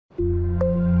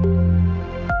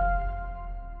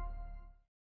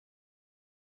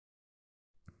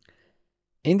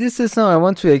In this lesson, I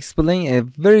want to explain a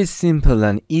very simple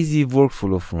and easy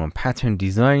workflow from pattern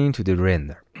designing to the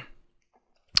render.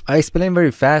 I explain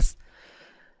very fast.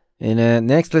 In the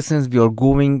next lessons, we are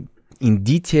going in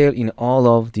detail in all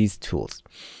of these tools.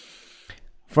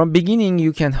 From beginning,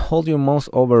 you can hold your mouse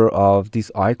over of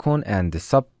this icon and the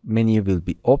sub menu will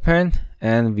be open,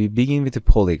 and we begin with a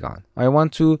polygon. I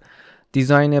want to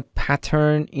design a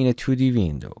pattern in a 2D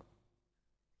window.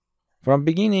 From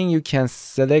beginning, you can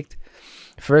select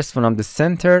first from the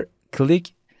center,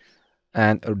 click,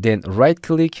 and then right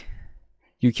click.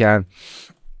 You can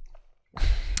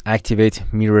activate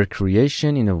mirror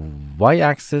creation in a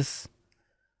y-axis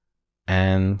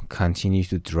and continue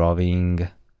to drawing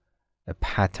a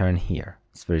pattern here.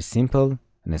 It's very simple,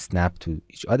 and snap to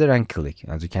each other and click.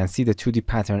 As you can see, the 2D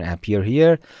pattern appear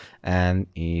here and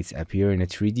it's appear in a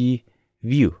 3D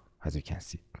view. As you can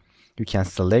see, you can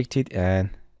select it and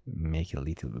make it a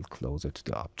little bit closer to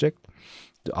the object,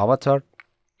 the avatar.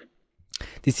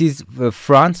 This is the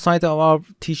front side of our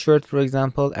t-shirt, for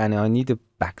example, and I need the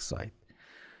back side.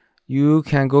 You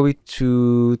can go with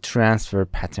to transfer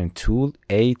pattern tool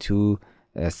A to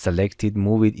select it,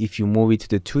 move it. If you move it to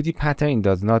the 2D pattern, it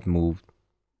does not move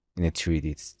in a 3D.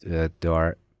 It's, they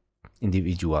are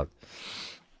individual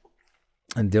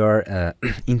and they are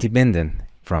independent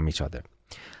from each other.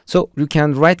 So you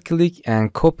can right click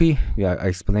and copy. I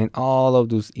explained all of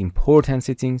those important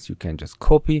settings. You can just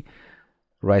copy,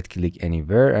 right click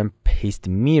anywhere and paste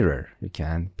mirror. You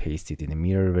can paste it in a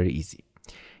mirror very easy.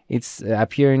 It's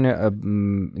appearing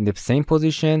in the same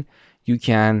position. You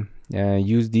can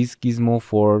use this gizmo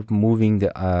for moving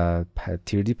the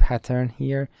 3D pattern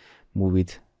here. Move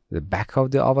it the back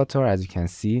of the avatar. As you can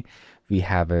see, we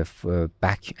have a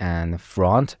back and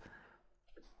front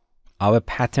our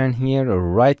pattern here.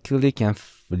 Right click and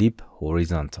flip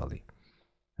horizontally.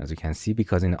 As you can see,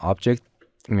 because in the object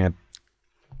in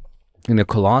the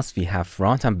class we have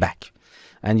front and back,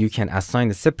 and you can assign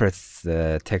the separate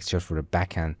texture for the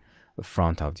back and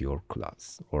front of your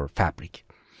class or fabric.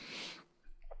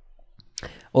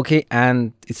 Okay,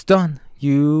 and it's done.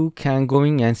 You can go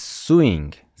in and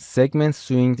swing, segment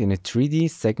swing in a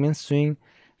 3D segment swing.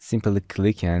 Simply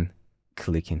click and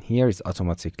click in here. It's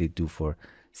automatically do for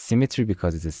symmetry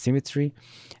because it's a symmetry,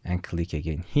 and click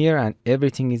again here and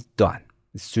everything is done.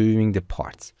 It's swinging the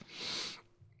parts.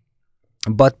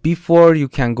 But before you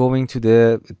can go into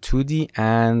the 2D,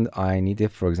 and I need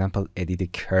for example edit a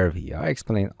curve here. I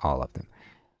explain all of them.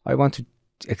 I want to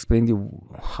explain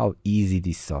you how easy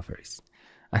this software is.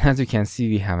 And as you can see,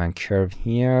 we have a curve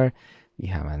here, we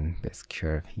have a best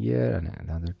curve here, and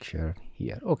another curve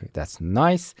here. Okay, that's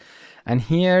nice. And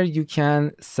here you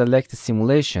can select the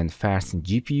simulation first in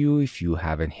GPU if you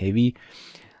have a heavy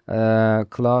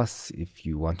class, if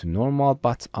you want to normal,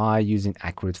 but I using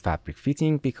accurate fabric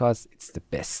fitting because it's the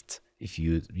best. If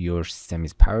your system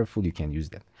is powerful, you can use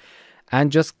them.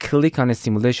 And just click on a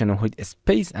simulation and hit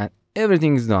space and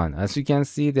everything is done. As you can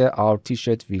see, our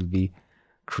t-shirt will be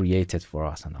created for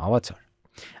us on avatar.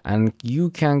 And you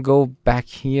can go back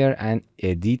here and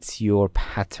edit your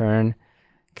pattern.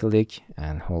 Click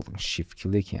and hold shift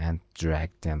click and drag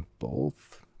them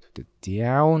both to the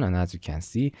down, and as you can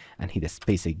see, and hit the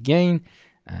space again,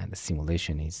 and the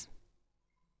simulation is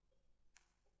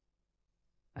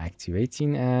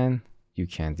activating, and you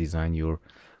can design your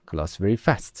class very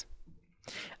fast.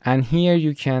 And here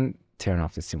you can turn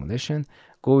off the simulation,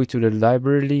 go to the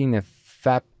library. In a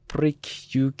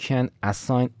fabric, you can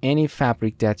assign any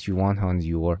fabric that you want on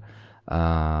your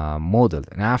model,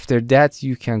 and after that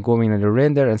you can go in the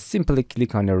render and simply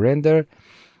click on the render.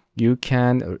 You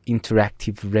can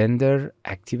interactive render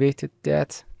activated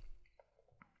that,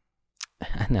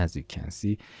 and as you can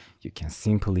see, you can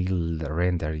simply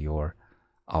render your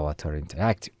avatar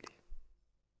interactively.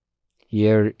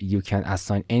 Here you can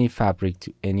assign any fabric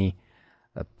to any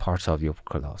part of your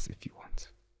class if you want,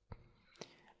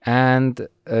 and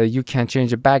you can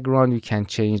change the background, you can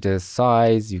change the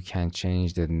size, you can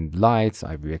change the lights.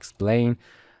 I will explain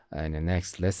in the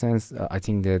next lessons. I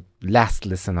think the last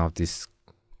lesson of this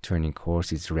training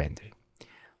course is rendering,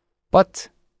 but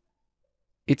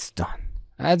it's done.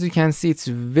 As you can see, it's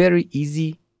very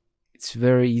easy. It's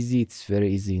very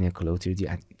easy in a clo3D,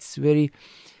 and it's very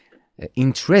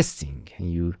interesting,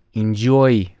 and you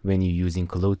enjoy when you're using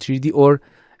clo3D. Or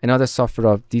another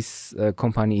software of this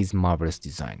company is Marvelous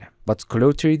Designer, but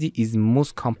clo3D is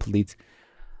most complete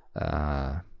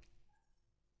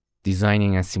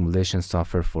designing and simulation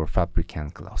software for fabric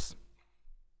and class.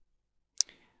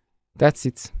 That's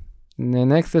it. In the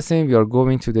next lesson, we are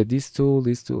going to this tool,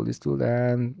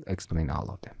 and explain all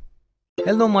of them.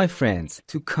 Hello my friends,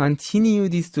 to continue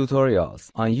these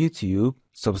tutorials on YouTube,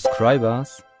 subscribe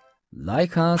us,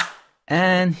 like us,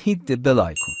 and hit the bell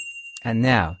icon. And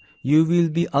now you will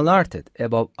be alerted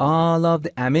about all of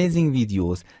the amazing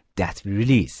videos that we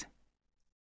release.